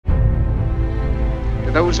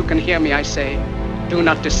To those who can hear me, I say, do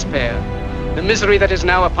not despair. The misery that is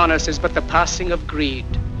now upon us is but the passing of greed,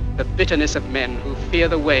 the bitterness of men who fear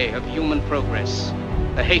the way of human progress.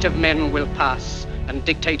 The hate of men will pass, and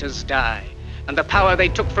dictators die, and the power they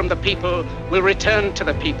took from the people will return to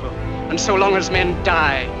the people. And so long as men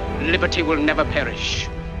die, liberty will never perish.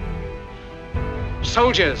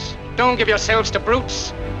 Soldiers, don't give yourselves to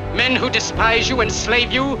brutes. Men who despise you,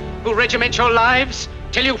 enslave you, who regiment your lives,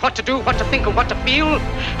 tell you what to do, what to think, and what to feel,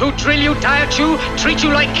 who drill you, diet you, treat you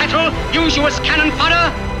like cattle, use you as cannon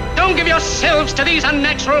fodder. Don't give yourselves to these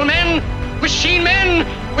unnatural men, machine men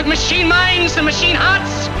with machine minds and machine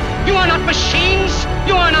hearts. You are not machines,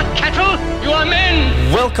 you are not cattle, you are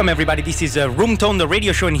men. Welcome everybody, this is Room Tone, the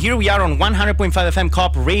radio show, and here we are on 100.5 FM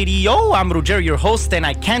Co-op Radio. I'm Ruggero, your host, and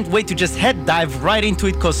I can't wait to just dive right into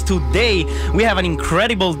it, because today we have an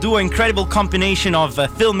incredible duo, incredible combination of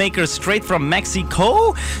filmmakers straight from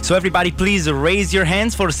Mexico. So everybody please raise your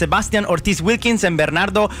hands for Sebastian Ortiz Wilkins and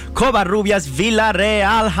Bernardo Covarrubias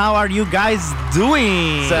Villarreal. How are you guys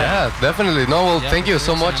doing? Yeah, definitely. No, well, thank you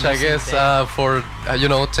so much, I guess, for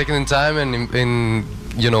taking the time and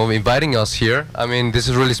inviting us here. I mean, this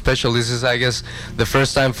is really special. This is, I guess, the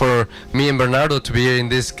first time for me and Bernardo to be in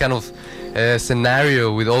this kind of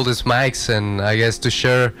scenario with all these mics, and I guess to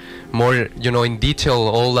share more, in detail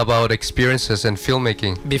all about experiences and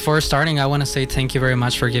filmmaking. Before starting, I want to say thank you very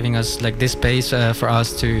much for giving us this space for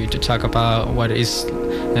us to talk about what is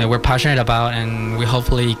we're passionate about, and we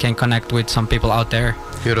hopefully can connect with some people out there.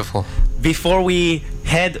 Beautiful. Before we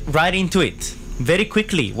head right into it, very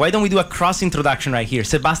quickly, why don't we do a cross introduction right here?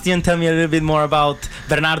 Sebastian, tell me a little bit more about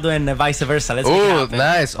Bernardo and vice versa. Let's make it happen.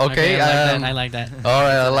 Nice. Okay. I like that. All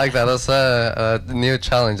right, I like that. That's a new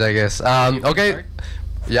challenge, I guess. Okay.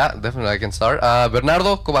 Yeah, definitely I can start.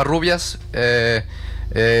 Bernardo Covarrubias,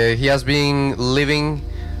 he has been living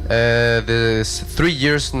this 3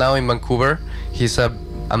 years now in Vancouver. He's an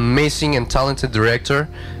amazing and talented director,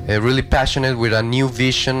 really passionate with a new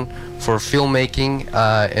vision for filmmaking,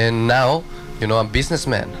 and now a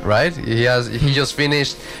businessman, right? He just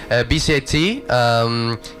finished BCIT.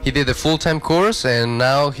 He did a full-time course, and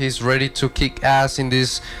now he's ready to kick ass in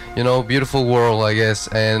this, beautiful world, I guess.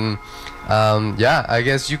 And I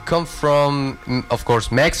guess you come from, of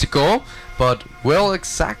course, Mexico, but well,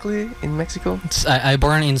 exactly in Mexico? I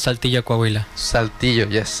born in Saltillo, Coahuila. Saltillo,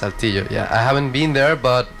 yes, Saltillo. Yeah, I haven't been there,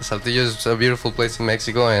 but Saltillo is a beautiful place in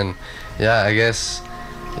Mexico, and I guess.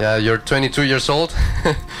 Yeah, you're 22 years old.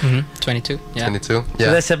 22. Yeah. 22. Yeah.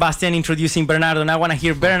 So that's Sebastian introducing Bernardo. Now I want to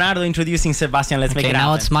hear Bernardo introducing Sebastian. Let's make it happen.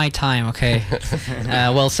 Now it's my time. Okay.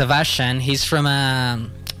 Well, Sebastian, he's from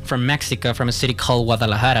Mexico, from a city called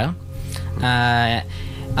Guadalajara.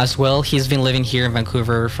 As well, he's been living here in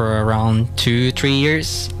Vancouver for around 2-3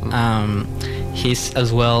 years. He's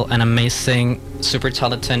as well an amazing, super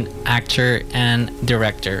talented actor and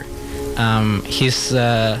director. He's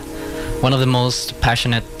one of the most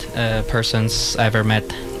passionate persons I ever met.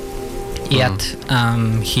 Yet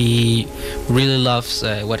he really loves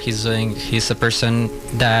what he's doing. He's a person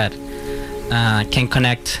that can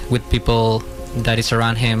connect with people that is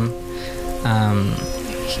around him.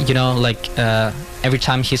 Every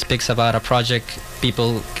time he speaks about a project,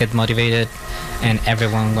 people get motivated, and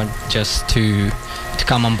everyone wants just to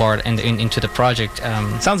come on board and into the project.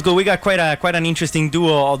 Sounds good. We got quite an interesting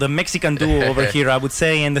duo, the Mexican duo over here, I would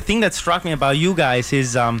say. And the thing that struck me about you guys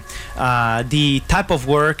is the type of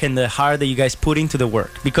work and the heart that you guys put into the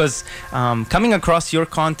work. Because coming across your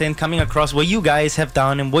content, coming across what you guys have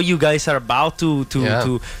done and what you guys are about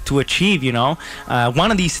to achieve,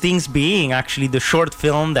 one of these things being actually the short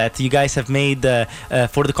film that you guys have made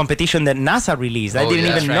for the competition that NASA released. I didn't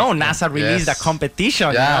even know NASA released a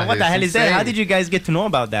competition. Yeah, what the hell is insane. that? How did you guys get to know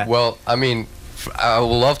about that? Well, I mean, I would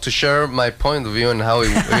love to share my point of view and how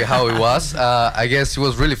it was. I guess it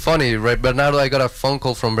was really funny, right? Bernardo, I got a phone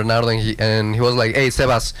call from Bernardo, and he was like, "Hey,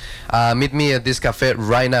 Sebas, meet me at this cafe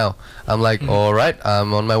right now." I'm like, "All right,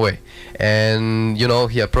 I'm on my way." And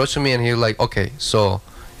he approached me, and he was like, "Okay, so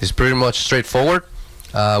it's pretty much straightforward.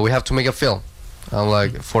 We have to make a film." I'm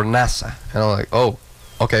like, "For NASA," and I'm like, "Oh,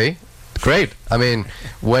 okay, great. I mean,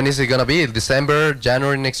 when is it gonna be? December,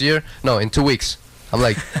 January next year? No, in 2 weeks." I'm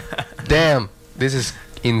like, "Damn, this is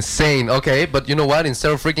insane." Okay, but you know what?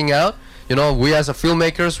 Instead of freaking out, we as a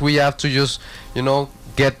filmmakers, we have to just,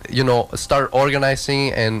 get, start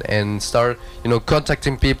organizing and start,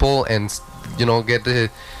 contacting people and, get the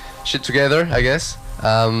shit together, I guess.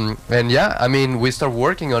 And yeah, I mean, we start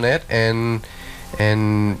working on it, and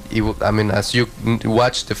and I mean, as you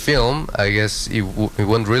watch the film, I guess it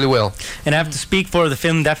went really well. And I have to speak for the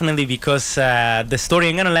film definitely because the story,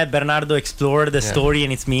 I'm going to let Bernardo explore the story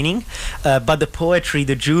and its meaning, but the poetry,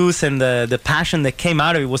 the juice, and the passion that came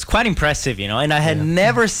out of it was quite impressive, you know, and I had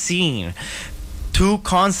never seen two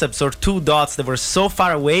concepts or two dots that were so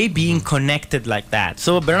far away being connected like that.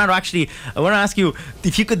 So Bernardo, actually, I want to ask you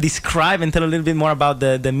if you could describe and tell a little bit more about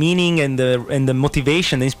the meaning and the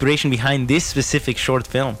motivation, the inspiration behind this specific short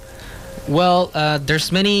film. Well,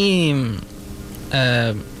 there's many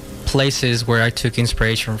places where I took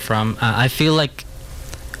inspiration from. I feel like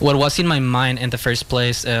what was in my mind in the first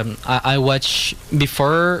place, I watched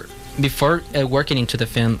before working into the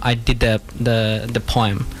film, I did the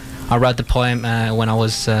poem. I wrote the poem when I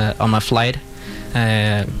was on my flight,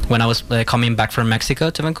 when I was coming back from Mexico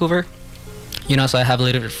to Vancouver. You know, so I have a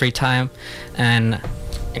little bit of free time, and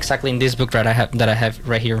exactly in this book that I have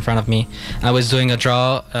right here in front of me, I was doing a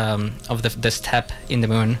draw of the step in the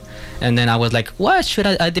moon, and then I was like, what should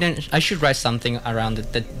I should write something around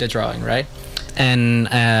the drawing, right? And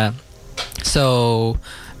so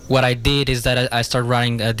what I did is that I started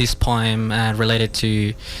writing this poem related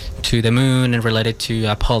to the moon and related to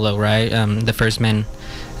Apollo, right? The first man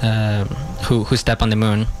who stepped on the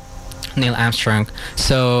moon, Neil Armstrong.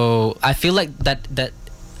 So I feel like that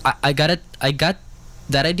I got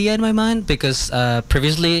that idea in my mind because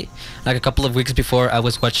previously, like a couple of weeks before, I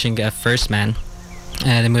was watching First Man,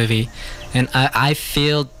 the movie, and I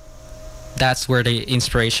feel that's where the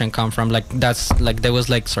inspiration come from. Like there was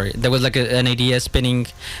an idea spinning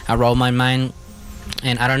around my mind,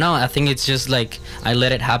 and I don't know, I think it's just like I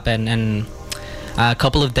let it happen. And a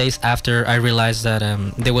couple of days after, I realized that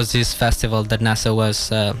there was this festival that NASA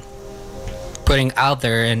was putting out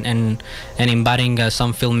there and inviting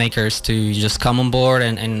some filmmakers to just come on board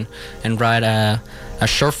and write a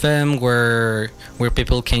short film where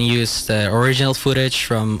people can use the original footage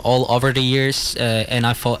from all over the years, and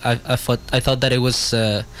I thought that it was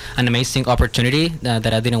an amazing opportunity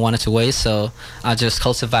that I didn't want it to waste. So I just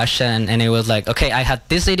called Sebastian, and it was like, okay, I had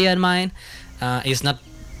this idea in mind. It's not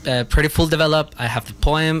pretty full developed. I have the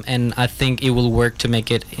poem, and I think it will work to make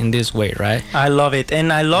it in this way, right? I love it,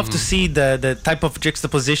 and I love to see the type of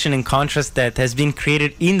juxtaposition and contrast that has been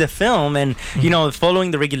created in the film, and you know, following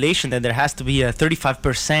the regulation that there has to be a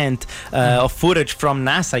 35% of footage from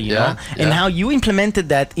NASA, you know, and how you implemented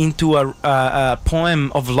that into a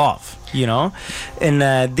poem of love. You know, and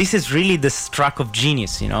this is really the stroke of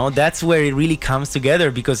genius. You know, that's where it really comes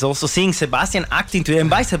together. Because also seeing Sebastian acting to it, and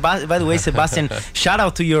by the way, Sebastian, shout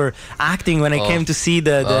out to your acting when I came to see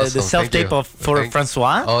the self-tape for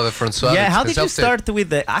Francois. Oh, the Francois. Yeah, how did you start with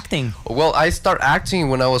the acting? Well, I started acting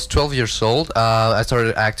when I was 12 years old. I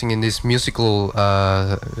started acting in this musical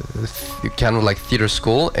kind of like theater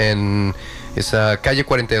school, and it's Calle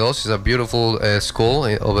 42. It's a beautiful school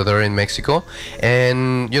over there in Mexico,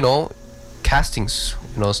 and you know, castings,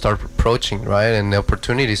 you know, start approaching, right? And the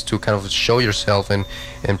opportunities to kind of show yourself and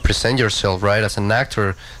present yourself, right, as an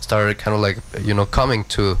actor started kind of like, you know, coming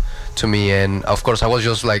to me. And of course I was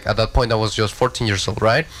just like, at that point I was just 14 years old,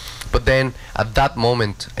 right? But then at that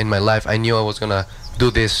moment in my life, I knew I was gonna do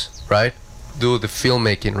this, right? Do the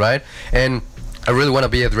filmmaking, right? And I really want to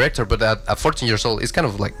be a director, but at 14 years old, it's kind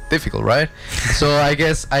of like difficult, right? So I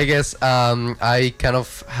guess I kind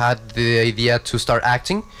of had the idea to start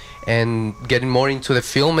acting and getting more into the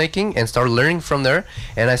filmmaking and start learning from there.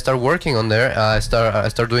 And I start working on there. I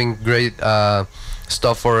start doing great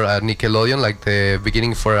stuff for Nickelodeon, like the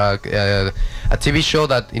beginning for a TV show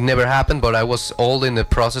that it never happened, but I was all in the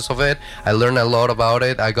process of it. I learned a lot about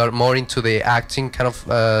it. I got more into the acting kind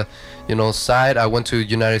of you know, side. I went to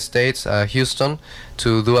United States, Houston,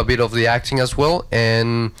 to do a bit of the acting as well.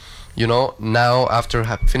 And you know, now after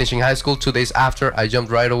finishing high school, 2 days after, I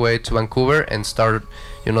jumped right away to Vancouver and started,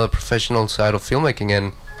 you know, the professional side of filmmaking.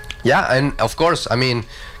 And yeah, and of course, I mean,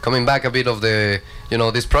 coming back a bit of the, you know,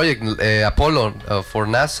 this project Apollo for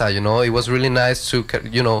NASA, you know, it was really nice to,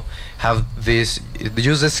 you know, have this,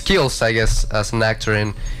 use the skills, I guess, as an actor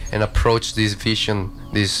and approach this vision,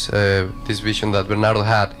 this vision that Bernardo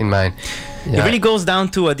had in mind. Yeah. It really goes down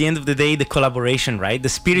to, at the end of the day, the collaboration, right? The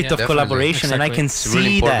spirit of definitely. Collaboration, Exactly. and I can It's really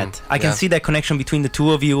see important. that. I can see that connection between the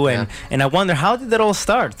two of you, and I wonder, how did that all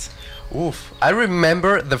start? Oof. I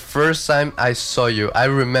remember the first time I saw you. I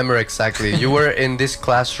remember exactly. You were in this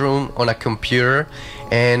classroom on a computer,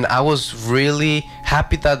 and I was really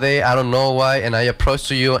happy that day. I don't know why. And I approached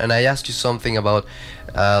to you and I asked you something about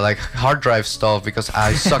like hard drive stuff, because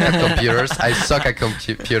I suck at computers. I suck at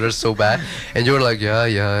computers so bad. And you were like,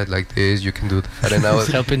 yeah, like this, you can do that. And I was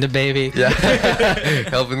helping the baby. Yeah,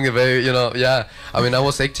 helping the baby, you know, yeah. I mean, I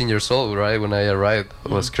was 18 years old, right, when I arrived.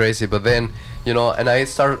 It was crazy. But then, you know, and I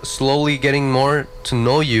start slowly getting more to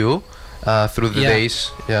know you through the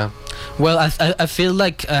days. Yeah. Well, I feel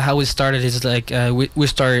like how we started is like we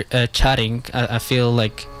start chatting. I feel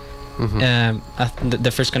like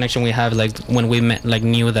the first connection we have, like when we met, like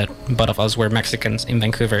knew that both of us were Mexicans in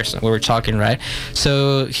Vancouver, so we were talking, right?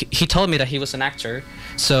 So he told me that he was an actor,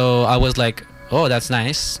 so I was like, oh, that's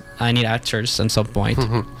nice, I need actors at some point.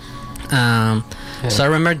 So I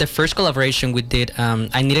remember the first collaboration we did,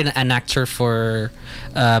 I needed an actor for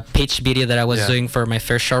a pitch video that I was doing for my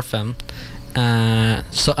first short film,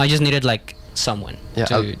 so I just needed like someone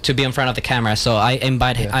to be in front of the camera. So I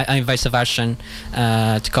invite Sebastian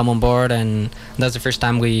to come on board, and that's the first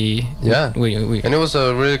time we and it was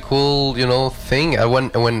a really cool, you know, thing.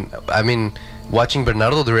 When I mean, watching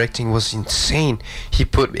Bernardo directing was insane.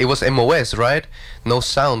 It was MOS, right? No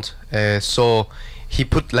sound, so he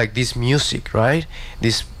put like this music, right?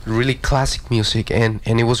 This really classic music, and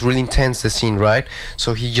it was really intense, the scene, right?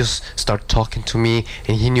 So he just started talking to me,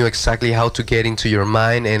 and he knew exactly how to get into your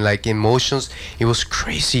mind and like emotions. It was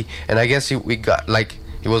crazy, and I guess we got like,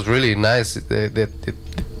 it was really nice,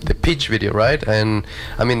 the pitch video, right? And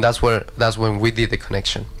I mean, that's when we did the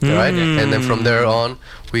connection, right? And then from there on,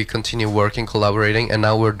 we continue working, collaborating, and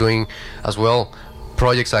now we're doing as well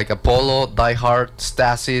projects like Apollo, Die Hard,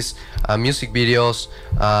 Stasis, music videos,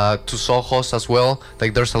 Tus Ojos as well.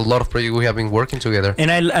 Like, there's a lot of projects we have been working together. And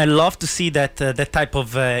I love to see that type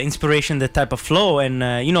of inspiration, that type of flow.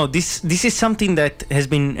 And you know, this is something that has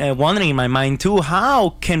been wandering in my mind too.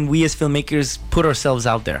 How can we as filmmakers put ourselves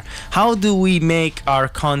out there? How do we make our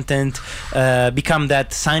content become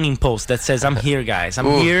that signing post that says, "I'm here, guys.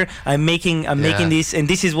 I'm here. I'm making this, and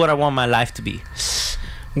this is what I want my life to be"?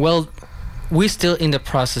 Well, we're still in the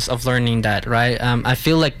process of learning that, right? I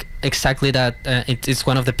feel like exactly that it's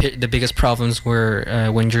one of the biggest problems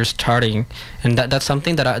where when you're starting, and that's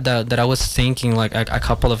something that I was thinking like a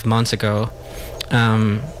couple of months ago.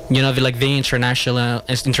 You know, like being international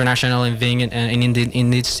and being in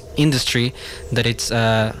this industry, that it's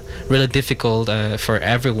really difficult for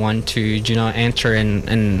everyone to, you know, enter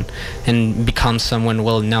and become someone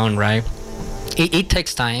well known, right? It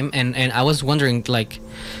takes time, and I was wondering like,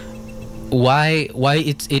 why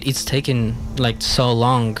it's taken like so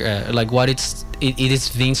long, like what it is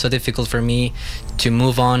being so difficult for me to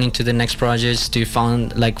move on into the next projects, to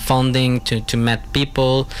find like funding, to meet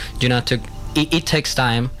people, you know, it takes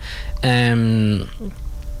time. And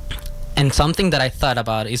something that I thought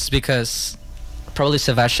about is because probably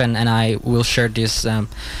Sebastian and I will share this,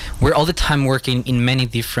 we're all the time working in many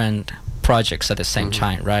different projects at the same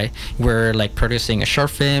time, right? We're like producing a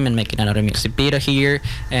short film and making another music video here,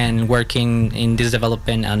 and working in this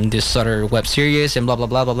development and this other web series and blah blah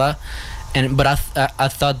blah blah blah. But I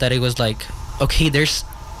thought that it was like, okay, there's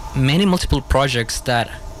multiple projects that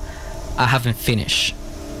I haven't finished,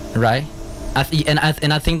 right? I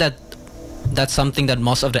think that that's something that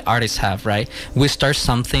most of the artists have, right? We start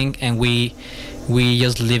something and we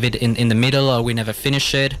just leave it in the middle, or we never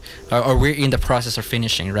finish it, or we're in the process of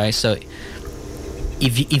finishing, right? So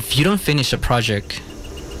if you don't finish a project,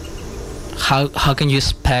 how can you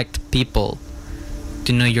expect people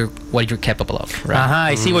to know what you're capable of, right?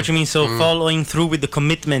 I see what you mean. So following through with the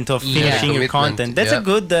commitment of finishing your content. That's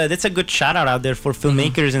a good shout out there for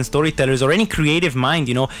filmmakers and storytellers, or any creative mind,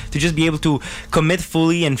 you know, to just be able to commit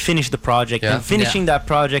fully and finish the project. And finishing that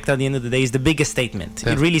project at the end of the day is the biggest statement.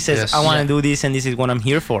 It really says, I want to do this, and this is what I'm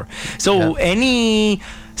here for. So any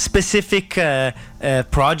specific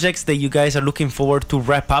projects that you guys are looking forward to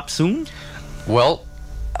wrap up soon? Well,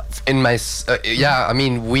 in my I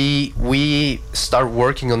mean, we start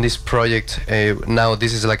working on this project now.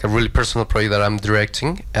 This is like a really personal project that I'm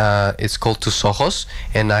directing. It's called Tus Ojos,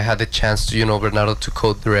 and I had the chance to, you know, Bernardo to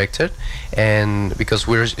co-direct it. And because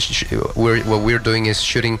what we're doing is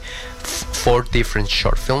shooting 4 different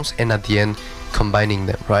short films, and at the end combining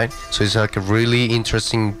them, right? So it's like a really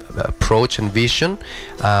interesting approach and vision.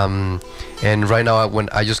 And right now, when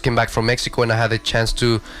I just came back from Mexico, and I had a chance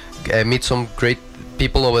to meet some great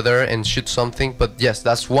people over there and shoot something. But yes,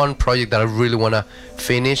 that's one project that I really want to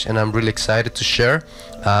finish, and I'm really excited to share.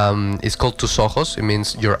 It's called Tus Ojos. It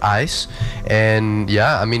means your eyes. And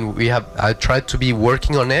yeah, I mean, I tried to be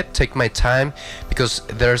working on it, take my time, because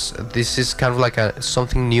this is kind of like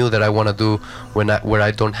something new that I want to do where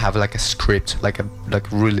I don't have like a script, like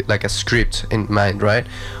a script in mind, right?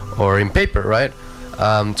 Or in paper, right?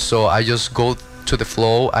 So I just go to the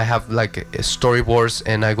flow. I have like storyboards,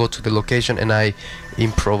 and I go to the location and I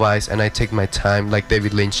improvise and I take my time, like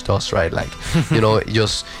David Lynch does, right? Like,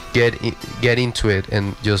 just get into it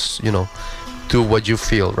and just do what you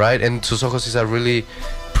feel, right? And Tus Ojos is a really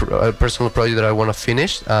personal project that I want to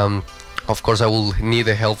finish. Of course, I will need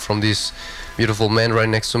the help from this beautiful man right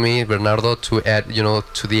next to me, Bernardo, to add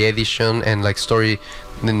to the edition and like story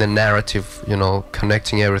in the narrative,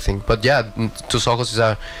 connecting everything. But yeah, Tus Ojos is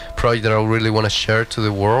a project that I really want to share to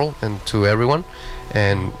the world and to everyone.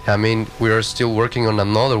 And I mean, we are still working on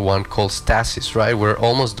another one called Stasis, right? We're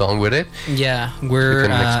almost done with it. Yeah, we're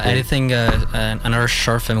editing another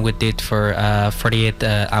short film we did for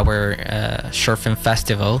 48-hour short film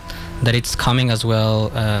festival that it's coming as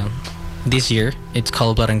well this year. It's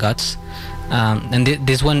called Blood and Guts. And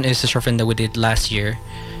this one is a short film that we did last year.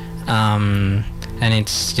 And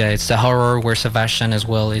it's the horror where Sebastian as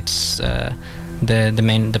well. It's the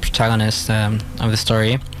protagonist of the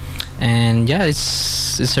story. And yeah,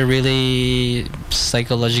 it's a really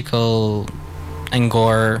psychological and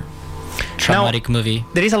gore traumatic movie.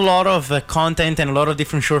 There is a lot of content and a lot of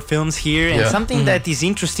different short films here, and something that is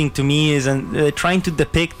interesting to me is trying to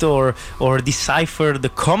depict or decipher the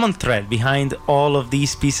common thread behind all of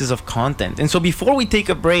these pieces of content. And so before we take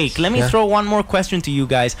a break, let me throw one more question to you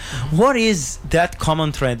guys. What is that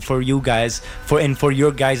common thread for you guys, for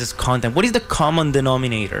your guys' content? What is the common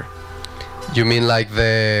denominator? You mean like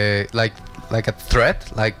like a thread?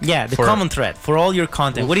 The common thread for all your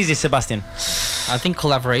content. What is it, Sebastian? I think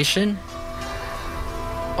collaboration.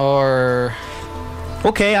 Or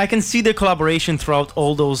okay, I can see the collaboration throughout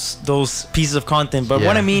all those pieces of content, but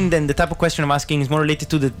what I mean then, the type of question I'm asking is more related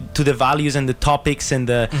to the values and the topics and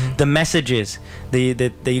the messages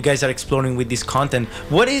that you guys are exploring with this content.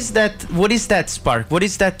 What is that spark? What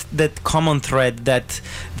is that common thread that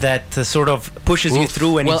sort of pushes you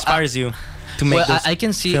through and inspires you to make those I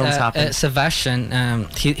can see films happen? Sebastian,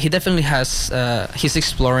 he definitely has he's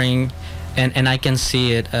exploring. And I can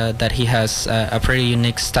see it that he has a pretty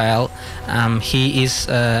unique style. He is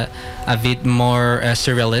a bit more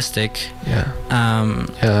surrealistic.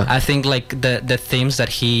 I think like the themes that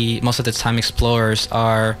he most of the time explores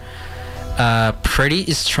are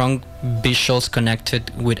pretty strong visuals connected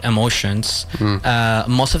with emotions.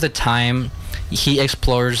 Most of the time, he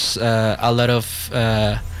explores a lot of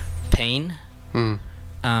pain,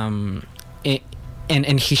 and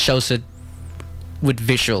he shows it with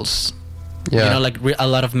visuals. Like a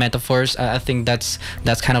lot of metaphors. I think that's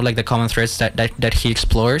kind of like the common threads that he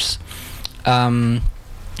explores. In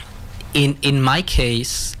my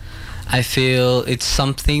case, I feel it's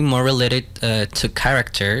something more related to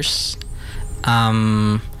characters.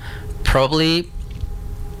 Probably,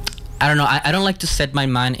 I don't know. I don't like to set my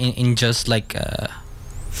mind in just like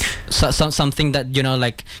something that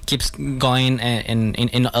like keeps going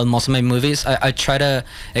in most of my movies. I try to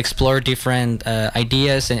explore different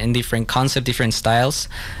ideas and different concepts, different styles,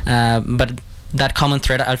 but that common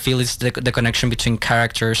thread I feel is the connection between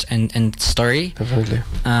characters and story. Definitely.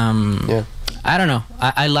 I don't know.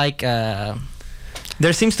 I like.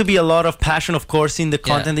 There seems to be a lot of passion, of course, in the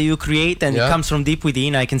content that you create, and it comes from deep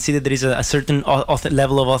within. I can see that there is a certain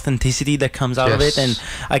level of authenticity that comes out of it, and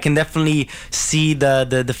I can definitely see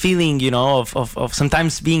the feeling, of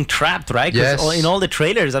sometimes being trapped, right? Because in all the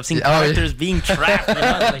trailers, I've seen characters being trapped.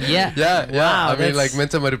 Wow, I mean, like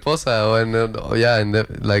Mente Mariposa and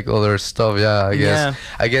like other stuff.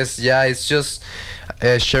 I guess it's just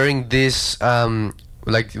sharing this,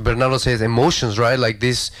 like Bernardo says, emotions, right? Like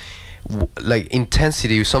this. Like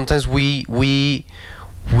intensity. Sometimes we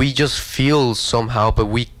just feel somehow, but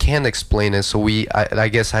we can't explain it. So I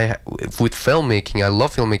guess with filmmaking, I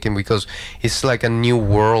love filmmaking because it's like a new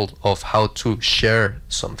world of how to share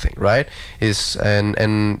something, right?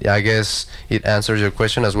 And I guess it answers your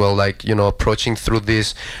question as well. Like approaching through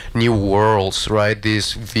these new worlds, right?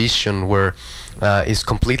 This vision where is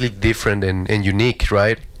completely different and unique,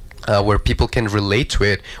 right? where people can relate to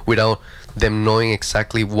it without them knowing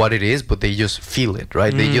exactly what it is, but they just feel it,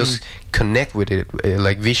 right? They just connect with it,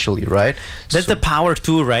 like visually, right? That's the power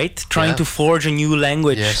too, right? Trying to forge a new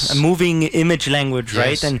language, a moving image language,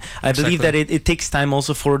 right? And I believe that it takes time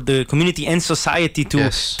also for the community and society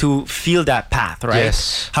to feel that path, right?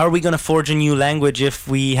 How are we going to forge a new language if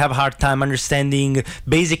we have a hard time understanding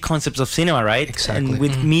basic concepts of cinema, right? And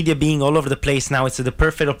with media being all over the place now, it's the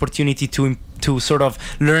perfect opportunity to sort of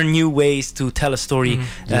learn new ways to tell a story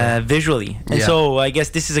visually. And so I guess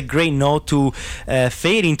this is a great note to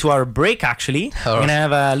fade into our break, actually. We're going to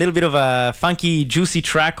have a little bit of a funky, juicy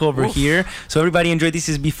track over here. So everybody enjoy. This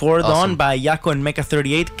is Before Dawn by Yako and Mecha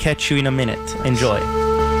 38. Catch you in a minute. Enjoy.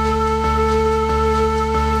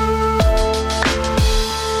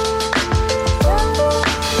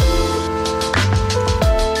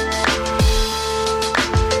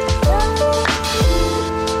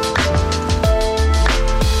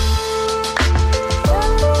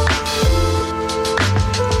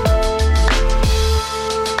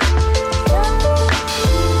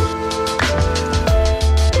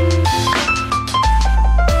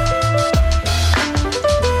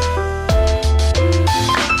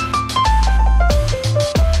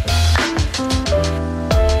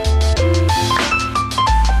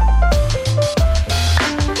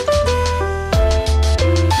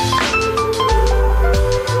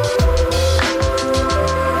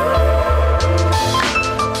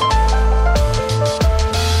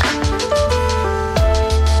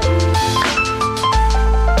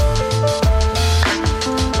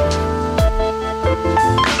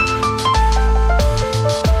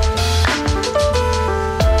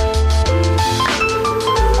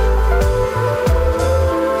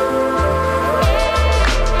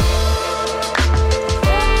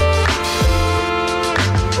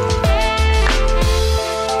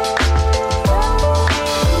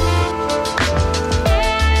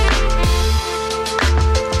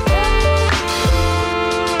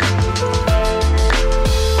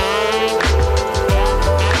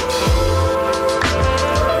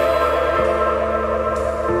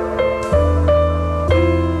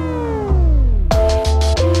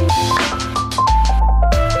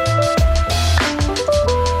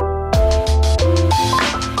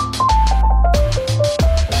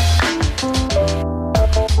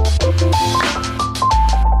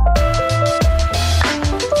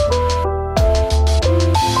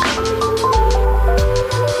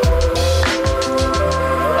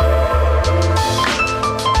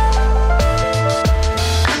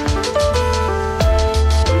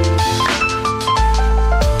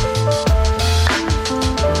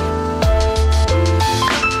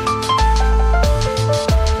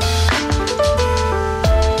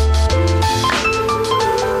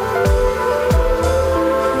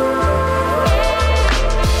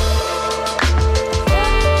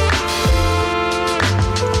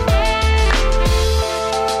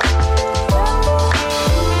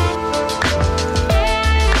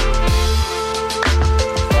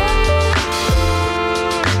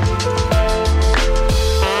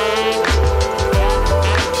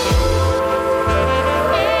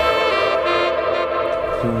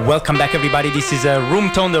 Welcome back, everybody. This is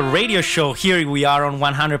Room Tone, the radio show. Here we are on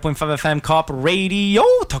 100.5 FM COP Radio,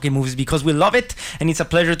 talking movies because we love it. And it's a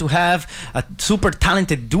pleasure to have a super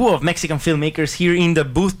talented duo of Mexican filmmakers here in the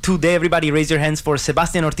booth today. Everybody raise your hands for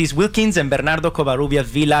Sebastian Ortiz Wilkins and Bernardo Covarrubias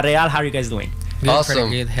Villarreal. How are you guys doing? Good, awesome.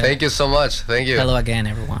 good. Thank you so much. Thank you. Hello again,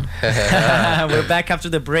 everyone. We're back after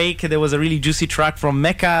the break. There was a really juicy track from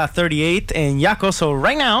Mecha 38 and Yako. So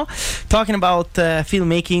right now, talking about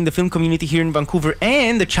filmmaking, the film community here in Vancouver,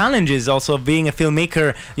 and the challenges also of being a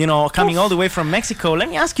filmmaker, you know, coming all the way from Mexico. Let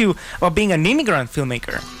me ask you about being an immigrant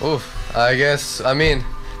filmmaker. I guess, I mean,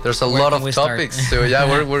 there's a lot of topics to,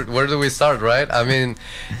 where do we start, right? I mean,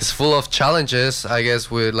 it's full of challenges, I guess,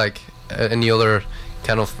 with like any other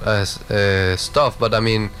kind of stuff. But I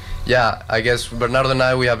mean, I guess Bernardo and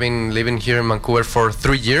I, we have been living here in Vancouver for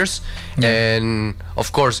 3 years. And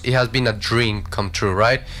of course, it has been a dream come true,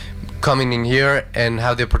 right? Coming in here and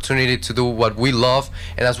have the opportunity to do what we love,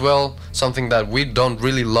 and as well, something that we don't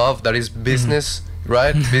really love, that is business.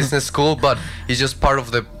 Right, business school, but it's just part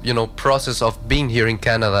of the process of being here in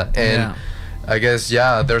Canada, and I guess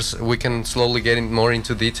we can slowly get more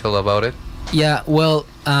into detail about it. Yeah, well,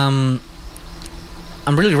 I'm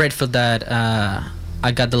really grateful that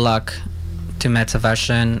I got the luck to meet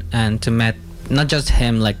Sebastian and to meet not just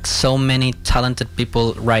him, like so many talented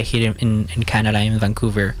people right here in Canada, in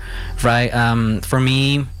Vancouver, right? For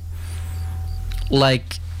me,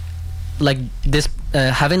 like this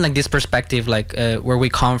having like this perspective, like where we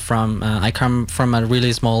come from. I come from a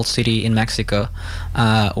really small city in Mexico,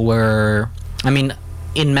 where I mean,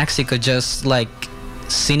 in Mexico, just like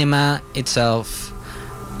cinema itself,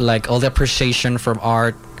 like all the appreciation from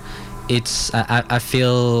art, it's I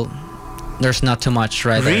feel there's not too much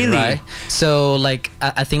right Really? there, right? So like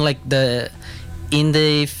I think like the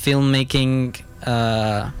indie filmmaking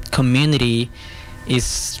community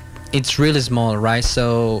it's really small, right?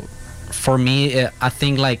 So for me, I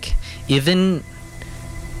think like even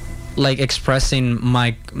like expressing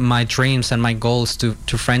my dreams and my goals to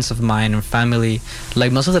friends of mine and family,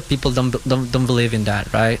 like most of the people don't believe in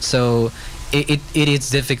that, right? So it is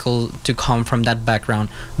difficult to come from that background.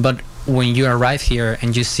 But when you arrive here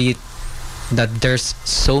and you see that there's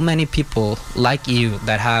so many people like you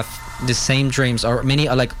that have the same dreams, or many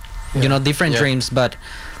are like different dreams, but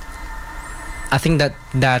I think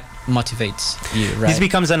that motivates you, right? This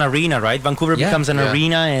becomes an arena, right? Vancouver becomes an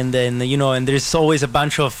arena, and then and there's always a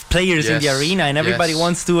bunch of players in the arena, and everybody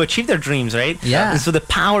wants to achieve their dreams, right? Yeah. And so the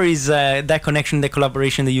power is that connection, the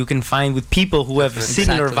collaboration that you can find with people who have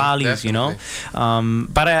similar values,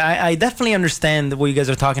 But I definitely understand what you guys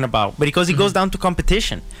are talking about, because it goes down to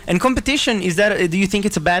competition. And competition, do you think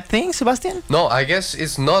it's a bad thing, Sebastian? No, I guess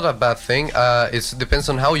it's not a bad thing. It depends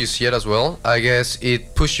on how you see it as well. I guess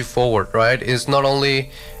it pushes you forward, right? It's not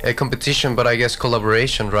only a competition, but I guess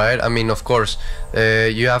collaboration, right? I mean, of course,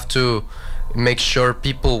 you have to make sure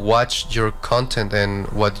people watch your content and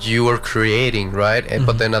what you are creating, right?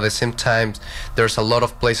 But then at the same time, there's a lot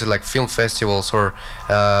of places like film festivals or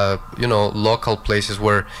local places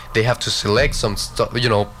where they have to select some stuff,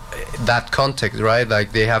 that content, right?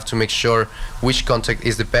 Like they have to make sure which content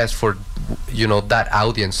is the best for that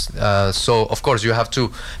audience. So of course you have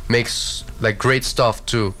to make like great stuff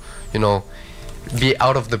to be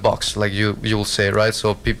out of the box, like you will say, right?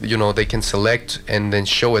 So people, they can select and then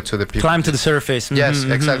show it to the people. Climb to the surface. Yes,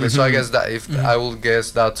 exactly. So I guess that I will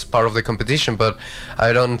guess that's part of the competition, but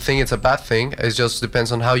I don't think it's a bad thing. It just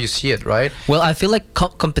depends on how you see it, right? Well, I feel like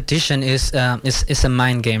competition is a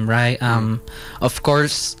mind game, right? Of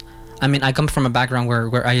course, I mean, I come from a background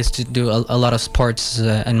where I used to do a lot of sports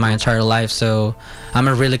in my entire life, so I'm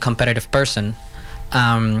a really competitive person.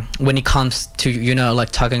 When it comes to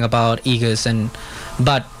like talking about egos,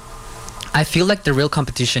 but I feel like the real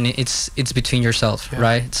competition it's between yourself,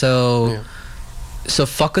 right? So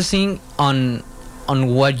focusing on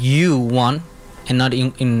what you want and not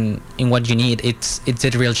in what you need, it's a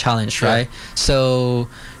real challenge, right? So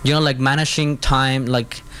like managing time,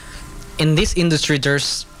 like in this industry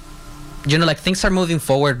there's like things are moving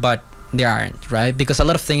forward, but they aren't, right? Because a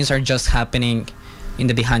lot of things are just happening in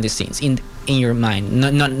the behind the scenes, in your mind,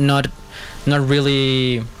 not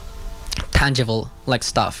really tangible like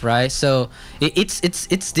stuff, right? So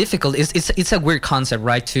it's difficult. It's a weird concept,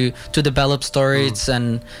 right? To develop stories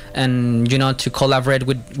and to collaborate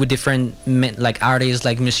with different like artists,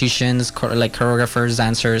 like musicians, like choreographers,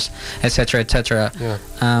 dancers, etc.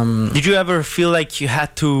 Did you ever feel like you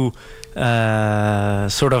had to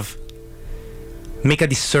sort of make a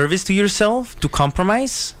disservice to yourself, to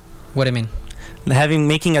compromise? What do you mean?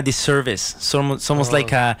 Making a disservice, so it's almost like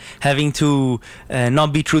having to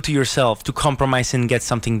not be true to yourself, to compromise and get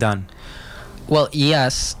something done. Well,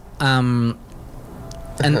 yes, and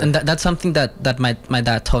that's something that my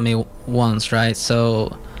dad told me once, right?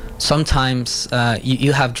 So sometimes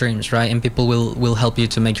you have dreams, right, and people will help you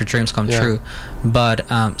to make your dreams come true, but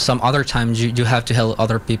some other times you have to help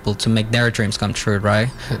other people to make their dreams come true, right?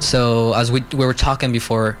 So as we were talking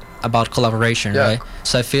before about collaboration, right?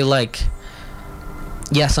 So I feel like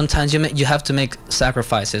sometimes you have to make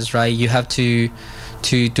sacrifices, right? You have to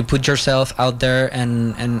put yourself out there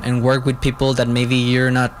and work with people that maybe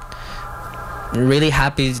you're not really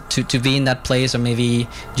happy to be in that place, or maybe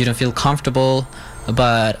you don't feel comfortable.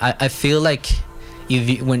 But I feel like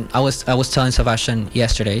when I was telling Sebastian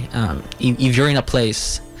yesterday, if you're in a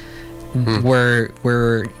place where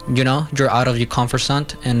you're out of your comfort zone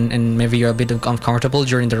and maybe you're a bit uncomfortable,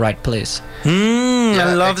 you're in the right place.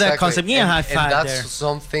 I love that concept. High five and that's there.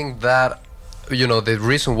 something that the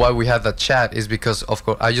reason why we had that chat is because, of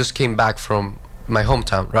course, I just came back from my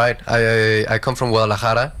hometown, right? I come from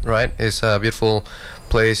Guadalajara, right? It's a beautiful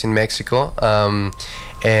place in Mexico,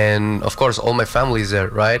 and of course all my family is there,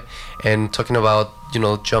 right? And talking about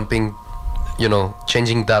jumping,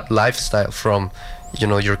 changing that lifestyle from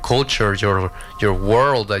your culture, your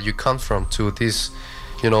world that you come from, to this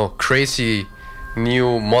crazy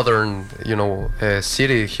new modern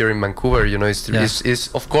city here in Vancouver, is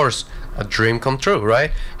of course a dream come true,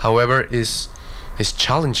 right? However, is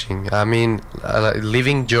challenging. I mean,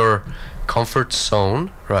 leaving your comfort zone,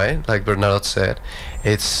 right? Like Bernardo said,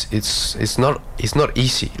 it's not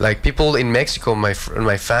easy. Like people in Mexico,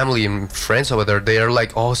 my family and friends over there, they are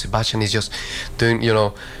like, oh, Sebastian is just doing,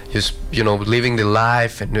 living the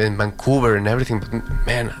life and in Vancouver and everything. But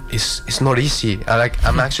man, it's not easy.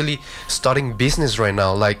 I'm actually studying business right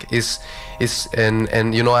now. Like and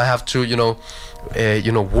I have to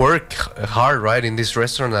work hard, right, in this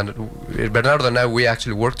restaurant. And Bernardo and I, we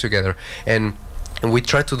actually work together, and we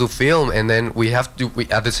try to do film, and then we have to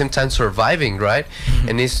at the same time surviving, right?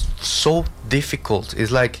 And it's so difficult.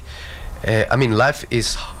 It's like life is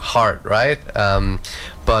hard, right?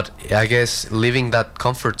 But I guess living that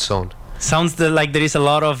comfort zone. Sounds like there is a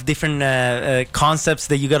lot of different concepts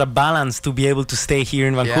that you gotta balance to be able to stay here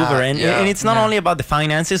in Vancouver, and it's not only about the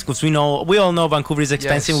finances, because we all know Vancouver is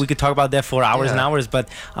expensive. We could talk about that for hours and hours, but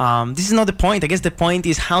this is not the point. I guess the point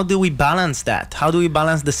is, how do we balance that? How do we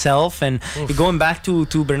balance the self? And going back to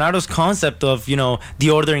Bernardo's concept of the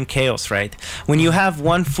order in chaos, right? When you have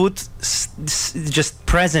one foot just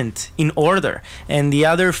present in order and the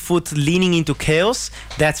other foot leaning into chaos,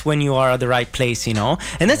 that's when you are at the right place, and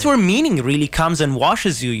that's where meaning really comes and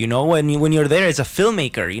washes you, when you're there as a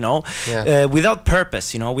filmmaker, without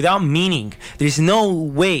purpose, without meaning, there's no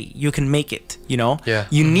way you can make it,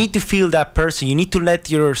 you need to feel that person. You need to let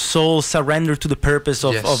your soul surrender to the purpose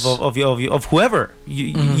of whoever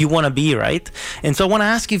you want to be, right? And so I want to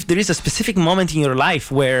ask if there is a specific moment in your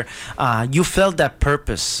life where you felt that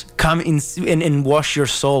purpose come in and wash your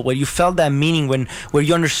soul, where you felt that meaning, where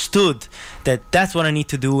you understood that that's what I need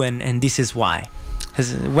to do, and this is why.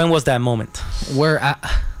 When was that moment? So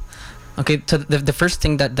the first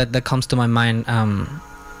thing that comes to my mind,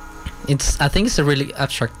 I think it's a really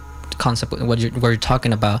abstract concept what you're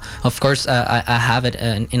talking about. Of course, I have it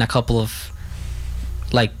in a couple of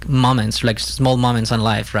moments, like small moments in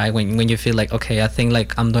life, right? When you feel like, okay, I think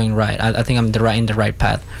like I'm doing right. I think I'm in the right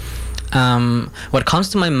path. What comes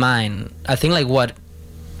to my mind, I think like what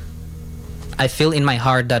I feel in my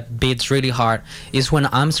heart that beats really hard is when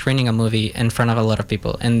I'm screening a movie in front of a lot of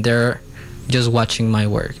people and they're just watching my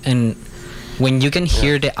work, and when you can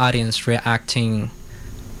hear the audience reacting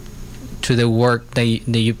to the work that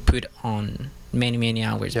you put on many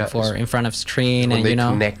hours before in front of screen, and they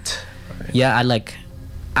connect. I like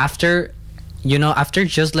after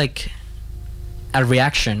just like a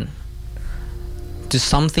reaction to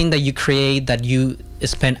something that you create, that you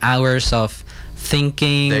spend hours of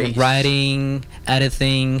thinking, writing,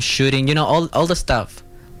 editing, shooting, all the stuff.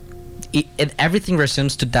 Everything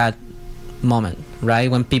resumes to that moment, right?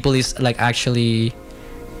 When people is like actually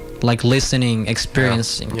like listening,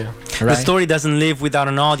 experiencing. Right? The story doesn't live without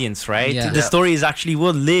an audience, right? The story is actually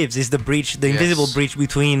what lives, is the bridge, the invisible bridge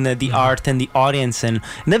between the art and the audience, and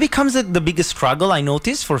that becomes the biggest struggle I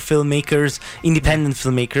notice for filmmakers, independent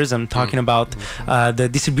filmmakers. I'm talking about the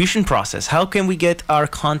distribution process. How can we get our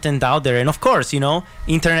content out there? And of course,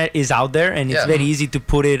 internet is out there, and it's very easy to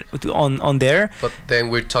put it on there. But then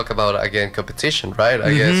we talk about again competition, right?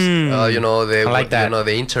 I guess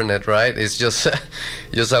the internet, right? It's just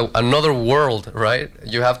another world, right?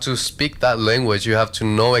 You have to speak that language. You have to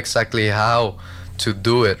know exactly how to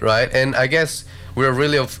do it, right? And I guess we're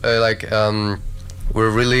really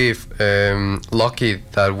lucky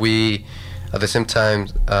that we at the same time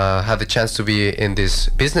had the chance to be in this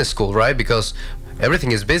business school, right? Because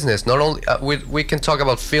everything is business. Not only we can talk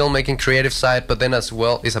about filmmaking, creative side, but then as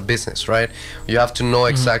well is a business, right? You have to know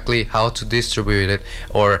exactly how to distribute it,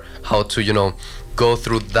 or how to go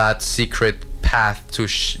through that secret path to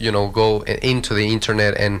go into the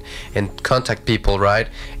internet and contact people, right?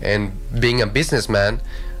 And being a businessman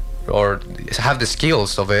or have the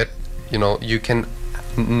skills of it, you can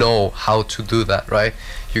know how to do that, right?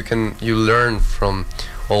 You learn from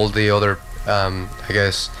all the other I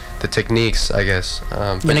guess the techniques, I guess.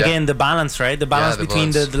 But again, the balance, right? The balance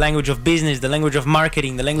between the language of business, the language of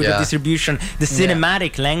marketing, the language of distribution, the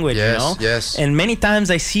cinematic language, Yes. And many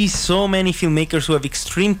times I see so many filmmakers who have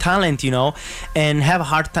extreme talent, and have a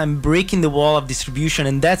hard time breaking the wall of distribution.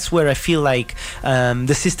 And that's where I feel like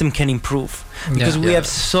the system can improve. Because we have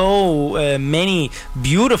so many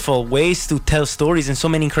beautiful ways to tell stories and so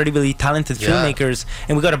many incredibly talented filmmakers,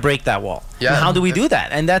 and we got to break that wall. And how do we do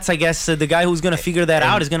that? And that's, I guess, the guy who's going to figure that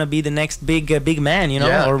out is going to be the next big man,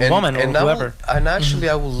 or woman, or whoever. Actually,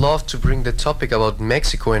 I would love to bring the topic about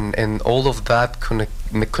Mexico and all of that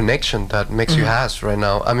connection that Mexico has right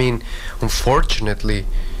now. I mean, unfortunately,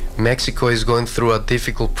 Mexico is going through a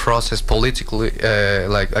difficult process politically.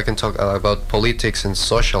 Like I can talk about politics and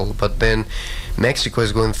social, but then Mexico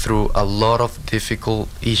is going through a lot of difficult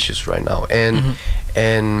issues right now,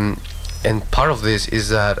 and and part of this is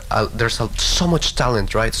that there's so much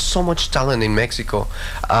talent, right? So much talent in Mexico,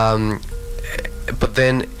 but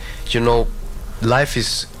then, you know, life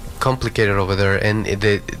is complicated over there, and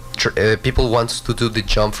people wants to do the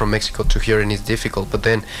jump from Mexico to here, and it's difficult. But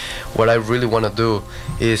then what I really want to do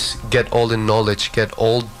is get all the knowledge, get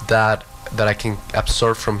all that I can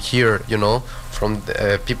absorb from here, you know, from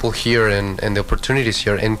people here and the opportunities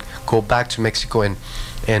here, and go back to Mexico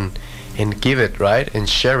and give it, right, and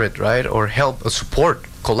share it, right, or help, or support,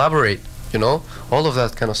 collaborate, you know, all of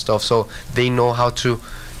that kind of stuff, so they know how to,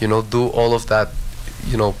 you know, do all of that,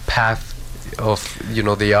 you know, path of, you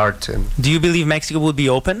know, the art. And do you believe Mexico will be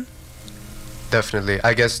open? Definitely.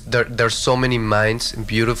 I guess there's so many minds,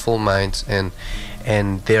 beautiful minds, and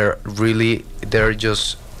they're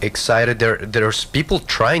just excited. There's people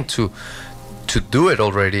trying to do it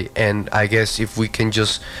already, and I guess if we can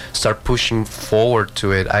just start pushing forward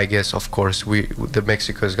to it, I guess of course the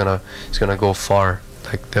Mexico is gonna go far,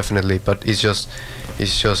 like, definitely. But it's just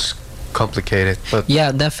complicated. But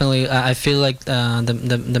yeah, definitely. I feel like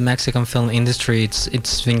the Mexican film industry,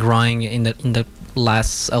 it's been growing in the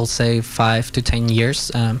last, I'll say, 5 to 10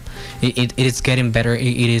 years. It is getting better.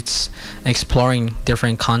 It is exploring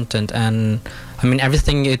different content, and I mean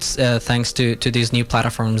everything. It's thanks to these new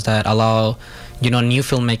platforms that allow, you know, new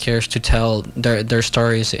filmmakers to tell their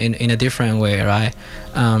stories in a different way, right?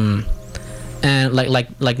 And like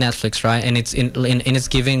Netflix, right? And it's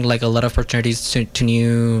giving like a lot of opportunities to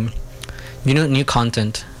new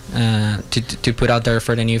content to put out there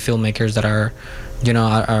for the new filmmakers that are, you know,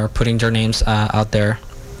 are putting their names out there.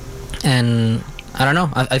 And I don't know,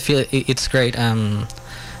 I feel it's great. And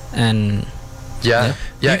yeah.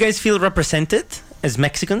 Do you guys feel represented as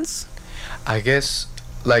Mexicans? I guess,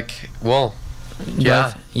 like, well,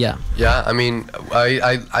 yeah. I mean,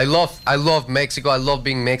 I love Mexico. I love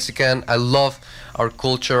being Mexican. I love our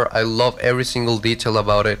culture. I love every single detail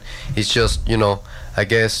about it. It's just, you know, I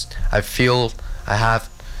guess I feel I have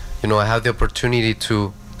the opportunity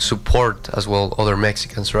to support as well other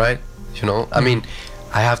Mexicans, right? You know, I mean,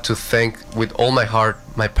 I have to thank with all my heart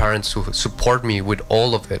my parents who support me with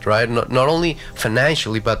all of it, right? Not only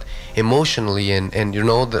financially but emotionally, and you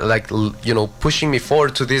know, pushing me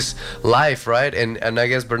forward to this life, right? And I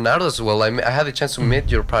guess Bernardo as well. I had a chance to meet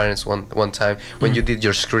your parents one time when you did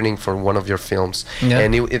your screening for one of your films,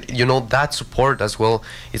 and it, you know, that support as well.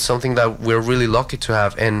 It's something that we're really lucky to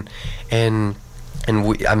have, and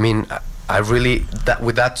we, I mean, I really, that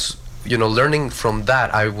with that, you know, learning from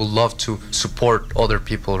that, I would love to support other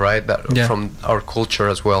people, right? That from our culture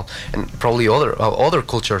as well, and probably other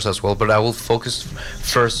cultures as well. But I will focus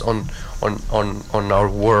first on our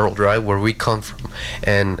world, right, where we come from.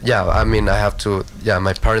 And yeah, I mean, I have to. Yeah,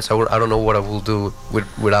 my parents. I don't know what I will do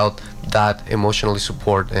without that emotionally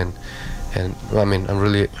support. And I mean, I'm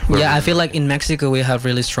really. Yeah, I feel like in Mexico we have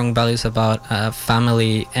really strong values about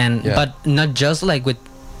family, and but not just like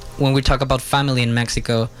when we talk about family in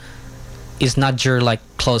Mexico. It's not your like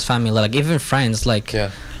close family, like even friends. Like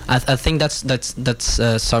I think that's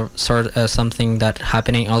something that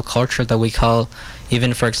happening in all culture that we call,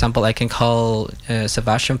 even for example, I can call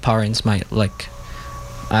Sebastian parents my, like,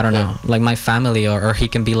 I don't know, like my family, or he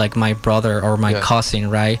can be like my brother or my cousin,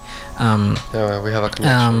 right? We have a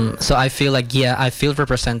connection. So I feel like I feel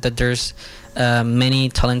represented. There's many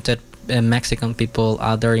talented Mexican people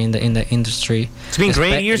out there in the industry. It's been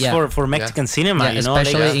great years for Mexican cinema, you know,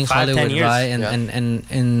 especially in 5, Hollywood, right?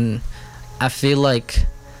 And I feel like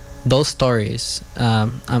those stories.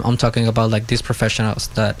 I'm talking about like these professionals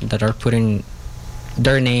that are putting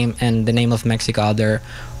their name and the name of Mexico out there.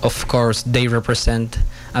 Of course, they represent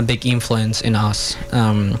a big influence in us,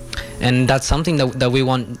 and that's something that we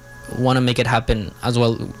want to make it happen as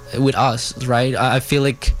well with us, right? I feel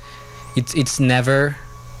like it's never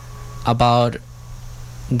about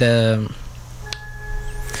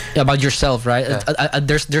yourself, right?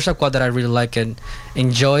 There's a quote that I really like, and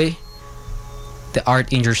enjoy the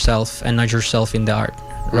art in yourself and not yourself in the art,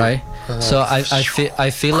 right? So I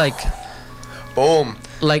feel like boom,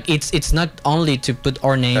 like it's not only to put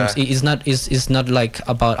our names. It's not like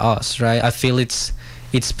about us, right? I feel it's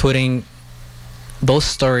putting those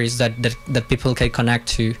stories that people can connect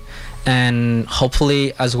to. And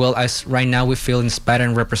hopefully, as well as right now, we feel inspired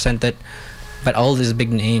and represented by all these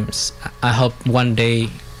big names. I hope one day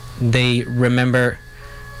they remember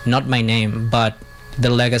not my name, but the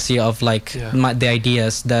legacy of like the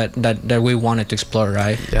ideas that we wanted to explore,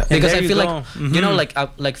 right? Yeah. Because I feel like you know, like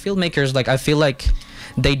filmmakers, like I feel like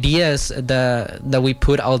the ideas that we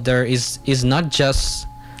put out there is not just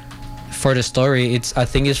for the story. I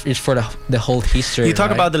think it's for the whole history. You talk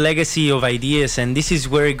right? about the legacy of ideas, and this is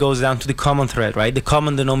where it goes down to the common thread, right? The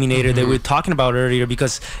common denominator that we were talking about earlier,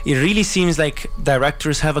 because it really seems like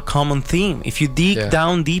directors have a common theme. If you dig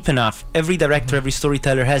down deep enough, every director, every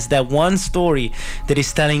storyteller has that one story that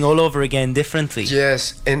is telling all over again differently.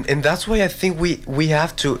 Yes, and that's why I think we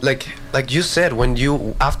have to, like you said, when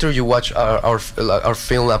you after you watch our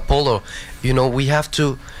film Apollo, you know, we have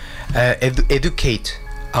to educate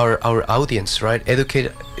our audience, right?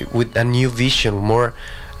 Educate with a new vision, more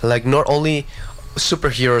like not only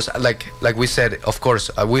superheroes, like we said, of course,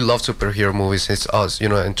 we love superhero movies, it's us, you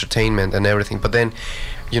know, entertainment and everything, but then,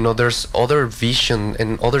 you know, there's other vision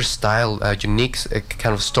and other style, unique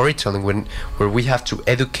kind of storytelling where we have to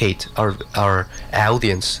educate our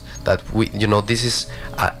audience that we, you know, this is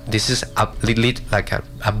like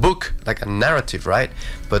a book, like a narrative, right?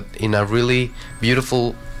 But in a really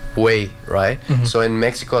beautiful way, right? So in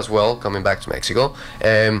Mexico as well, coming back to Mexico,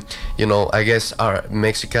 you know, I guess our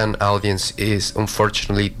Mexican audience is,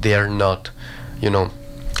 unfortunately, they're not, you know,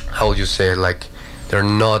 how would you say, like,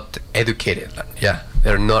 they're not educated. Yeah,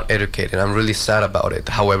 they're not educated. I'm really sad about it.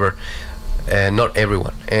 However, not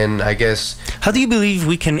everyone, and I guess. How do you believe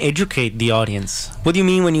we can educate the audience? What do you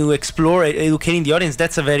mean when you explore educating the audience?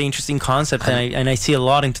 That's a very interesting concept, and I see a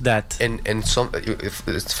lot into that. And some,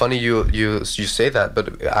 it's funny you say that,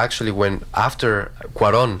 but actually when after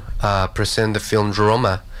Cuarón presented the film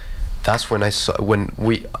Roma, that's when I saw, when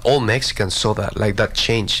we all Mexicans saw that, like, that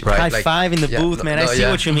change, right? High like, five in the booth, man. I see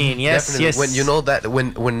what you mean. Yes, definitely. yes. When you know that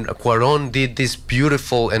when Cuarón did this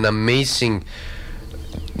beautiful and amazing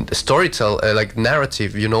like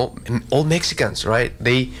narrative, you know, all Mexicans, right?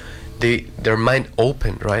 Their mind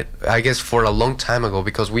opened, right? I guess for a long time ago,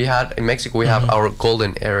 because we had in Mexico we have our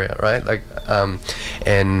golden area, right? Like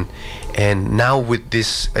and now with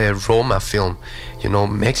this Roma film, you know,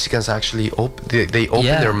 Mexicans actually they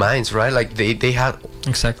open their minds, right? Like they had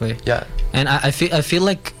exactly. Yeah. And I feel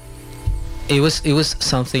like it was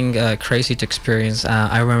something crazy to experience.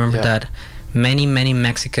 I remember that many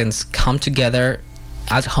Mexicans come together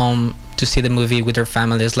at home to see the movie with their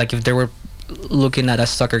families, like if they were looking at a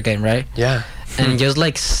soccer game, right? Yeah. And just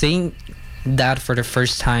like seeing that for the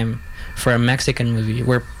first time for a Mexican movie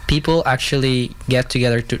where people actually get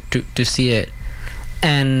together to see it,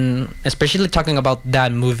 and especially talking about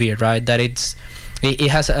that movie, right? That it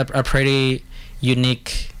has a pretty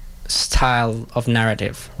unique style of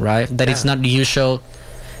narrative, right? That it's not usual.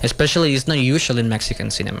 Especially, it's not usual in Mexican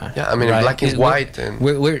cinema. Yeah, I mean, right? black and white, and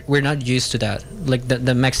we're not used to that. Like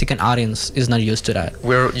the Mexican audience is not used to that.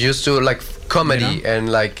 We're used to like comedy, you know?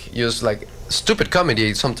 and like use like stupid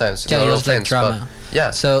comedy sometimes. Yeah, no just like offense, drama. But yeah.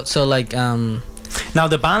 So like now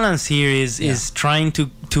the balance here is trying to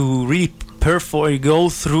really go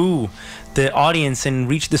through the audience and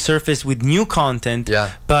reach the surface with new content.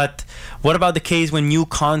 Yeah. But what about the case when new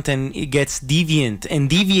content gets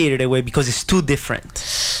deviated away because it's too different?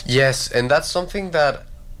 Yes, and that's something that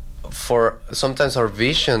sometimes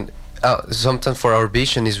for our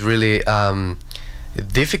vision is really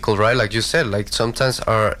difficult, right? Like you said, like sometimes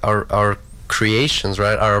our creations,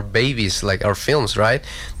 right, our babies, like our films, right?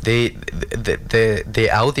 The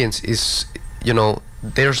audience is, you know,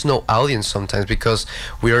 there's no audience sometimes because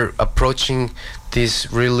we're approaching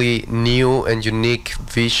this really new and unique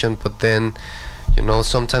vision, but then, you know,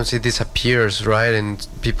 sometimes it disappears, right? And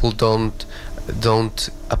people don't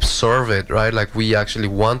absorb it, right? Like we actually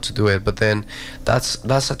want to do it, but then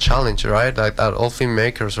that's a challenge, right? Like at all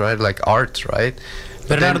filmmakers, right? Like art, right?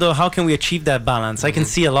 But Bernardo, how can we achieve that balance? I can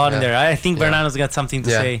see a lot in there. I think Bernardo's got something to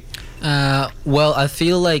say. Well, I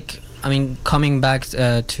feel like, I mean, coming back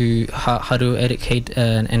to how to educate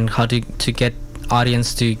and how to get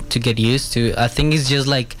audience to get used to, I think it's just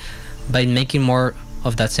like by making more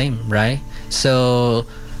of that same, right? So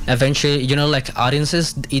eventually, you know, like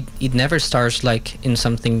audiences, it never starts like in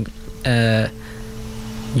something,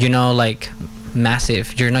 you know, like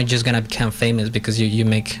massive. You're not just gonna become famous because you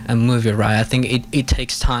make a movie, right? I think it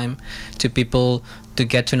takes time to people to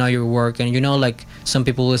get to know your work, and you know, like some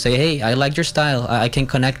people will say, hey, I like your style, I can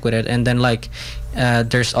connect with it, and then like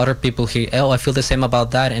there's other people here, oh, I feel the same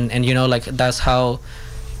about that, and you know, like that's how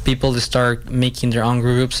people start making their own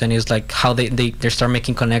groups, and it's like how they start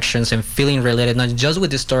making connections and feeling related, not just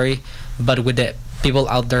with the story but with the people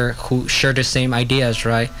out there who share the same ideas,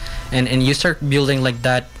 right? And you start building like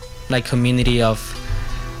that, like community of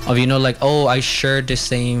you know, like, oh, I share the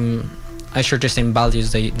same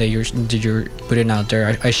values that you're putting out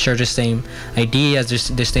there. I share the same ideas,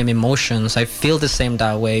 the same emotions. I feel the same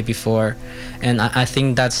that way before, and I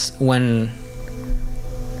think that's when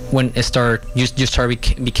when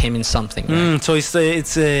it becoming something. Right? So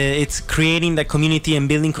it's creating that community and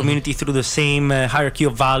building community through the same hierarchy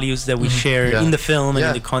of values that we share in the film and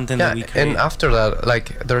in the content that we create. And after that,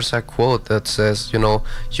 like, there's a quote that says, you know,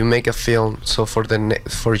 you make a film, so for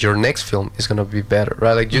your next film it's gonna be better,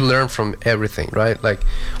 right? Like, you learn from everything, right? Like,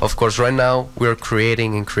 of course, right now we're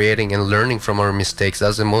creating and learning from our mistakes.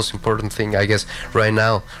 That's the most important thing, I guess, right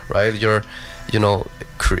now, right? You're, you know,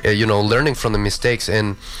 learning from the mistakes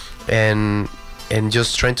and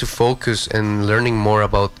just trying to focus and learning more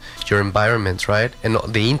about your environment, right? And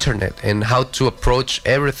the internet and how to approach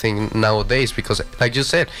everything nowadays, because like you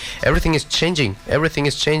said, everything is changing,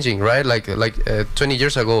 right? Like 20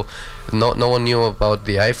 years ago, no one knew about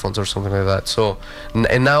the iPhones or something like that. So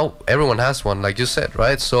and now everyone has one, like you said,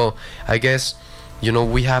 right? So I guess, you know,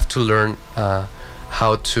 we have to learn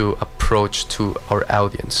how to approach to our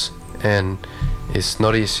audience, and it's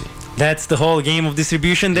not easy. That's the whole game of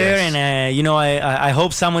distribution there, and you know, I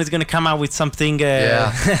hope someone is going to come out with something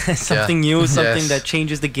something new, something that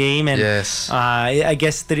changes the game, and I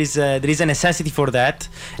guess there is a necessity for that,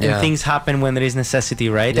 and things happen when there is necessity,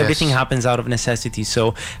 right? Everything happens out of necessity.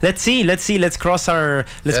 So let's cross our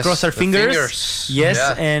fingers.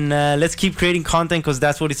 And let's keep creating content, because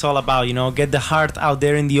that's what it's all about, you know. Get the heart out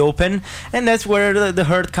there in the open, and that's where the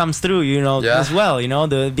heart comes through, you know, as well, you know,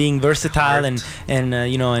 the being versatile and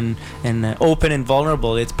you know, and open and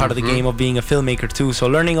vulnerable. It's part of the game of being a filmmaker too. So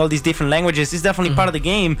learning all these different languages is definitely part of the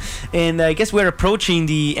game. And I guess we're approaching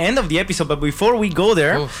the end of the episode, but before we go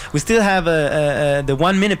there, we still have the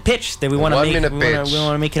 1 minute pitch that we want to make. We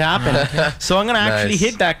want to make it happen. So I'm gonna actually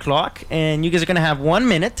hit that clock, and you guys are gonna have 1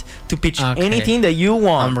 minute to pitch anything that you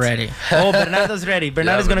want. I'm ready. Oh, Bernardo's ready.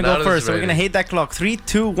 Bernardo's gonna go first. So we're gonna hit that clock. 3,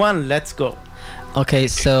 2, 1. Let's go. Okay,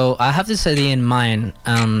 so I have this idea in mind.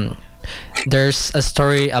 There's a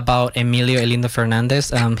story about Emilio Elindo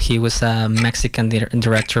Fernandez. He was a Mexican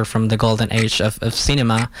director from the golden age of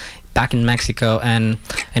cinema back in Mexico, and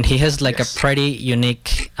he has like a pretty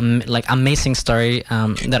unique, like amazing story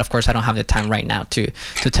that of course I don't have the time right now to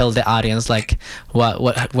tell the audience like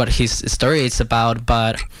what his story is about,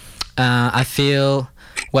 but I feel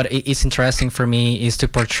what is interesting for me is to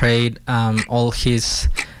portray all his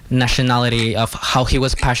nationality, of how he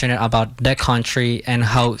was passionate about the country and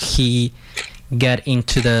how he get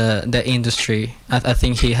into the industry. I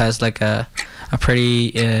think he has like a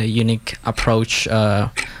pretty unique approach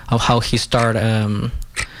of how he started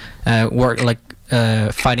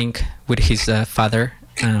fighting with his father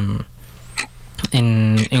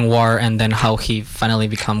in war, and then how he finally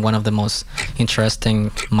become one of the most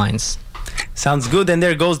interesting minds. Sounds good. And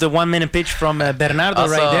there goes the 1 minute pitch from Bernardo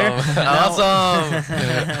right there. Awesome.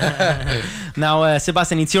 Now,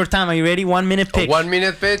 Sebastian, it's your time. Are you ready? 1 minute pitch. 1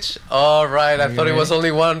 minute pitch. All right. I thought it was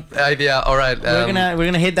only one idea. All right. We're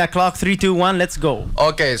gonna hit that clock. 3, 2, 1. Let's go.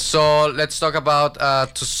 Okay. So let's talk about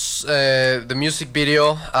the music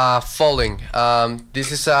video, "Falling."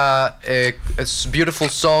 This is a beautiful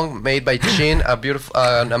song made by Chin,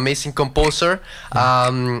 an amazing composer.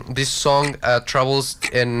 This song travels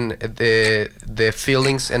in the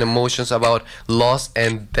feelings and emotions about loss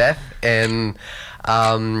and death, and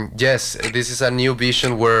yes, this is a new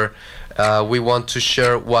vision where we want to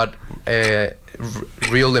share what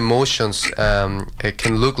real emotions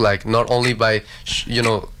can look like, not only by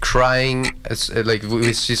crying, like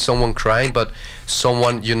we see someone crying, but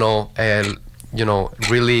someone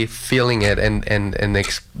really feeling it and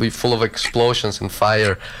full of explosions and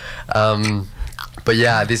fire. But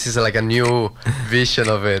yeah, this is like a new vision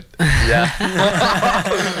of it. Yeah.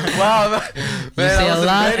 Wow, man, you say a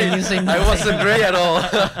lot and you say nothing. I wasn't ready at all.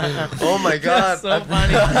 Oh my God. That's so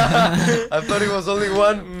funny. I thought it was only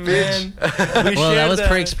one pitch. Well, that was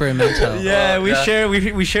pretty experimental. Yeah, we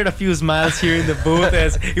shared a few smiles here in the booth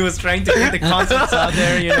as he was trying to get the concepts out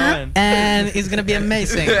there, you know. And it's gonna be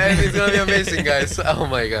amazing. And it's gonna be amazing, guys. Oh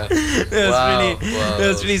my God.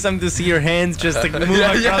 That's really something to see your hands just like move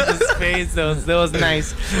across the space. That was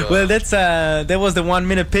nice. Well, that was the 1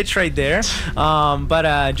 minute pitch right there.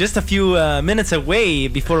 But just a few minutes away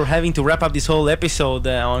before having to wrap up this whole episode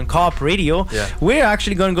on Co-op Radio, we're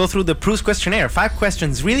actually going to go through the Proust questionnaire. 5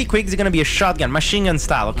 questions, really quick. It's going to be a shotgun, machine gun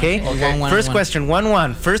style. Okay. First question,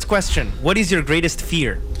 1-1. First question: what is your greatest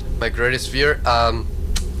fear? My greatest fear,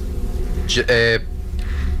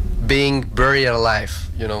 being buried alive.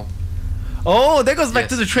 You know. Oh, that goes back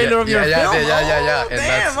to the trailer of your film. Yeah. Oh,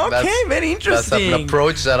 damn, okay, very interesting. That's an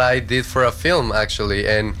approach that I did for a film, actually,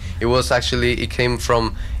 and it came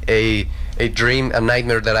from a dream, a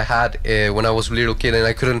nightmare that I had when I was a little kid, and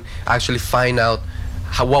I couldn't actually find out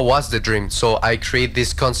what was the dream. So I create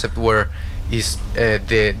this concept where is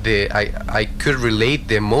I could relate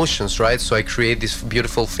the emotions, right? So I create this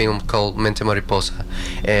beautiful film called Mente Mariposa,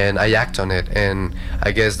 and I act on it, and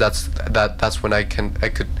I guess that's when I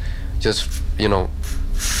could just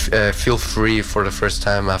feel free for the first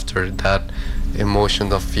time after that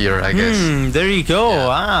emotion of fear, I guess. There you go.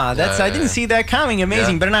 Yeah. That's I didn't see that coming.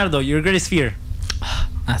 Amazing. Yeah. Bernardo, your greatest fear?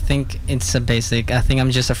 I think it's a basic. I think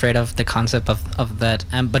I'm just afraid of the concept of that,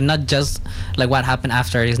 but not just like what happened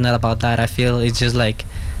after. It's not about that. I feel it's just like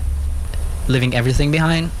leaving everything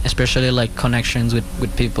behind, especially like connections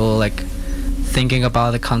with people, like thinking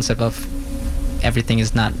about the concept of everything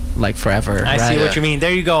is not like forever. I right? see what you mean.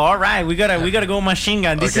 There you go. All right, we gotta go machine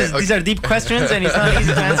gun. These are deep questions, and it's not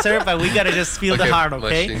easy to answer, but we gotta just feel the heart.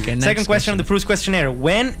 Okay. Second question on the Proust questionnaire: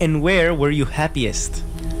 when and where were you happiest?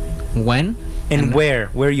 When? And where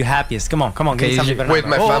were you happiest? Come on, give me something,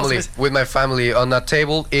 Bernardo. With my family on a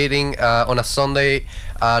table eating on a Sunday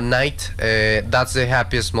night. That's the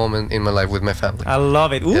happiest moment in my life with my family. I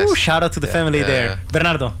love it. Ooh, Yes. shout out to the family there. Yeah.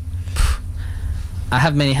 Bernardo. I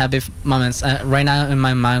have many happy moments. Right now in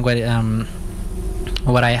my mind,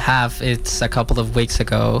 what I have, it's a couple of weeks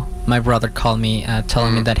ago, my brother called me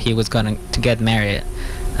telling me that he was going to get married.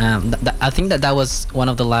 I think that was one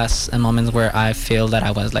of the last moments where I feel that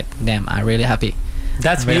I was like, damn, I'm really happy.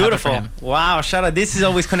 That's I'm really happy for beautiful. him. Wow, shout out. This is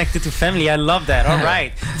always connected to family. I love that. All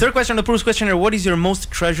right. Third question on the Proust questionnaire: what is your most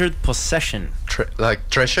treasured possession? Like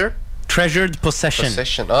treasure? Treasured possession.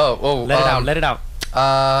 Possession. Oh. Let it out.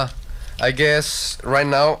 I guess right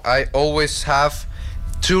now I always have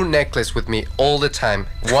 2 necklaces with me all the time.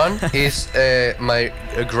 One is my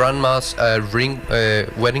grandma's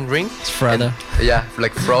wedding ring. It's Frodo.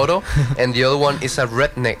 Like Frodo. And the other one is a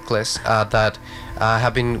red necklace that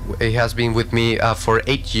it has been with me for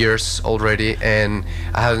 8 years already, and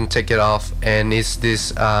I haven't taken it off. And it's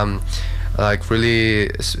this like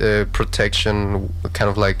really protection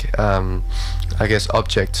kind of like I guess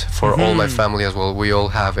object for all my family as well. We all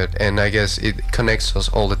have it, and I guess it connects us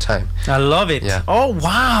all the time. I love it. Yeah. Oh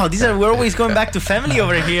wow, we're always going back to family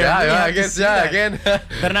over here. Yeah, Really I happy to guess see that. again.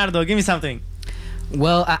 Bernardo, give me something.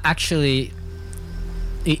 Well, actually,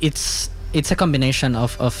 it's a combination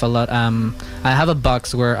of a lot. I have a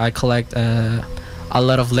box where I collect a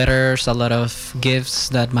lot of letters, a lot of gifts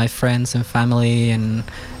that my friends and family and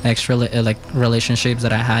extra like relationships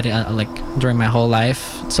that I had like during my whole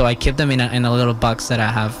life. So I keep them in a little box that I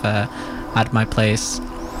have at my place.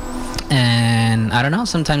 And I don't know,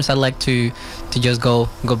 sometimes I like to just go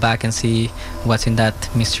back and see what's in that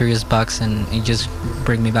mysterious box, and it just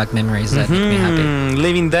bring me back memories that make me happy.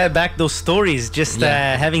 Living back those stories, just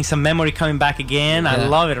having some memory coming back again. I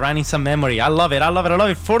love it, running some memory. I love it.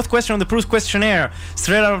 Fourth question on the Proust questionnaire,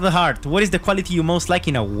 straight out of the heart: what is the quality you most like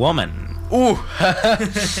in a woman? Ooh.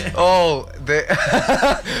 Oh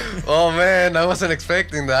man, I wasn't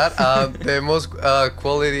expecting that. The most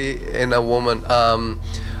quality in a woman,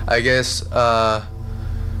 I guess.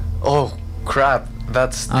 Oh crap,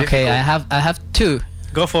 that's okay. difficult. I have 2.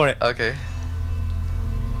 Go for it. Okay.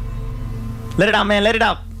 Let it out, man. Let it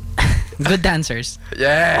out. Good dancers.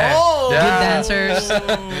 Yeah. Oh! Yeah. Good dancers.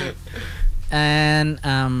 And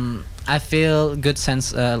I feel good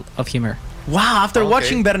sense of humor. Wow, after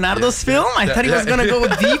watching Bernardo's film, I thought he was gonna go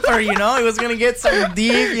deeper, He was gonna get some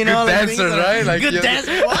deep, Good dancers, right? Like good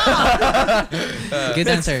dancers. Wow. Good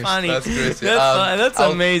That's dancers. funny. That's crazy. That's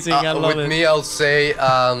amazing. I love with it. me, I'll say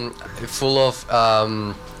full of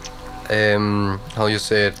how you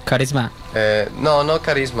say it? Charisma. No, not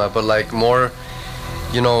charisma, but like more,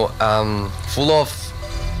 full of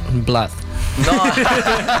Blood. no,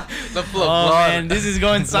 not full of Oh blood. man, this is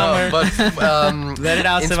going somewhere. No, but Let it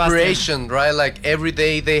out, inspiration, right? Like every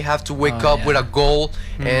day they have to wake up with a goal,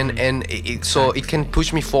 and so it can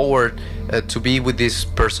push me forward to be with this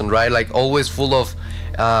person, right? Like always full of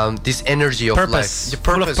this energy of Purpose. life. The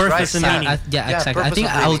Full of purpose and meaning. Exactly. I purpose think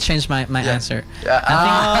of I will meaning. change my answer.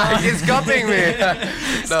 It's copying me.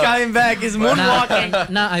 It's coming back. It's moonwalking.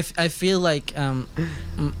 No, I feel like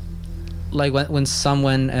when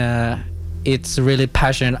someone it's really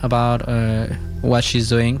passionate about what she's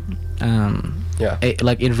doing, it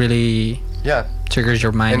really triggers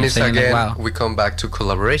your mind. And it's saying, again, like, wow. we come back to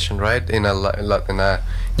collaboration, right? In a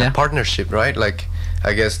partnership, right? Like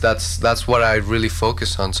I guess that's what I really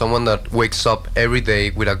focus on. Someone that wakes up every day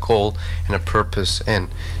with a goal and a purpose, and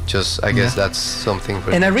just I guess that's something.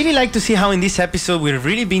 And I really like to see how in this episode we've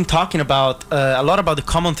really been talking about a lot about the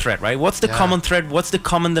common thread, right? What's the common thread? What's the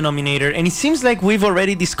common denominator? And it seems like we've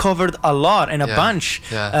already discovered a lot and a bunch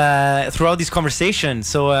throughout this conversation.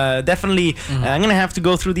 So definitely, I'm gonna have to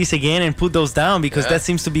go through this again and put those down, because that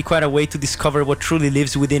seems to be quite a way to discover what truly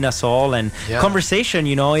lives within us all. And conversation,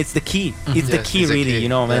 you know, it's the key. It's the key, really. You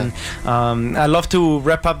know, man. I love to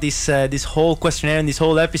wrap up this whole questionnaire and this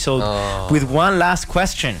whole episode with one last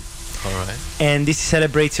question. All right. And this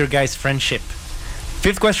celebrates your guys' friendship.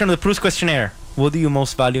 Fifth question of the Proust questionnaire: what do you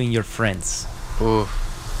most value in your friends? Ooh.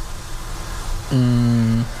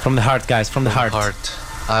 From the heart, guys. From the heart.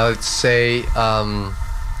 I would say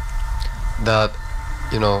that,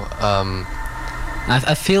 you know.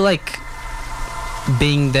 I feel like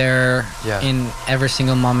being there in every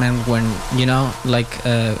single moment when, you know, like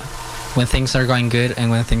when things are going good and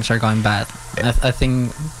when things are going bad. I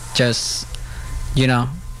think just, you know,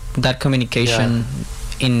 that communication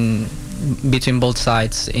in between both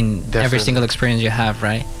sides in every single experience you have,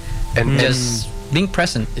 right? And just being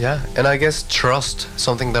present. Yeah, and I guess trust,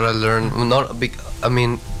 something that I learned.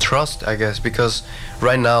 Trust, I guess, because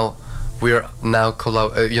right now we're now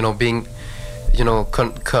being, you know,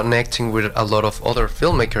 connecting with a lot of other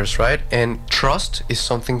filmmakers, right? And trust is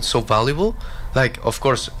something so valuable. Like, of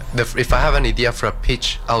course, if I have an idea for a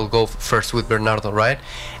pitch, I'll go first with Bernardo, right?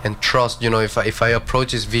 And trust, you know, if I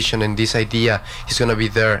approach his vision and this idea, he's gonna be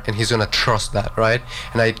there and he's gonna trust that, right?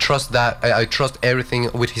 And I trust that, I trust everything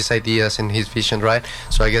with his ideas and his vision, right?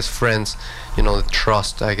 So I guess friends, you know, the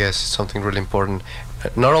trust, I guess, is something really important.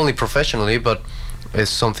 Not only professionally, but it's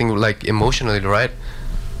something like emotionally, right?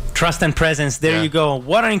 Trust and presence. There you go.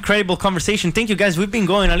 What an incredible conversation. Thank you, guys. We've been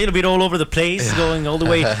going a little bit all over the place, going all the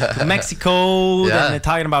way to Mexico, and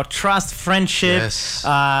talking about trust, friendship,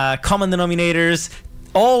 common denominators,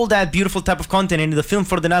 all that beautiful type of content. And the film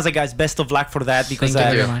for the NASA, guys, best of luck for that, because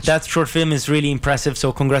that short film is really impressive.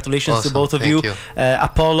 So congratulations to both of you.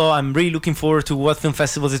 Apollo, I'm really looking forward to what film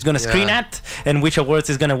festivals it's going to screen at and which awards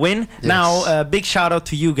it's going to win. Now, big shout out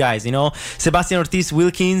to you guys. You know, Sebastian Ortiz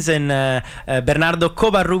Wilkins and Bernardo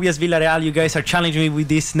Covarrubias Villarreal. You guys are challenging me with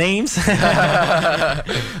these names. Thank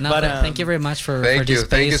you very much for this space.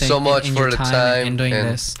 Thank you so much for the time and doing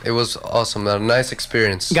this. It was awesome. A nice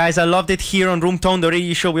experience. Guys, I loved it here on Room Tone, the radio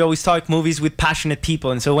show. We always talk movies with passionate people,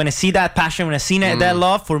 and so when I see that passion, when I see that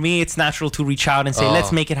love, for me it's natural to reach out and say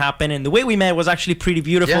let's make it happen. And the way we met was actually pretty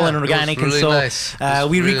beautiful and organic, really, and so nice.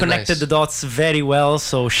 We reconnected the dots very well.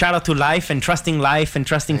 So shout out to life and trusting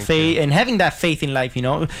faith and having that faith in life, you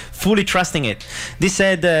know, fully trusting it. This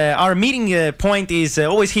said, our meeting point is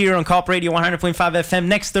always here on Cop Radio 100.5 FM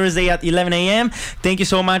next Thursday at 11 a.m. Thank you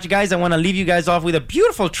so much, guys. I want to leave you guys off with a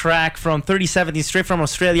beautiful track from 3070 straight from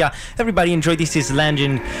Australia. Everybody enjoy. This is Langin.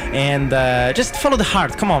 And just follow the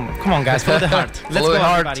heart. Come on, guys, follow the heart. Let's go,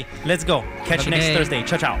 everybody. Let's go. Catch you next Thursday.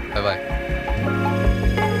 Ciao, ciao.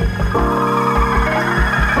 Bye-bye.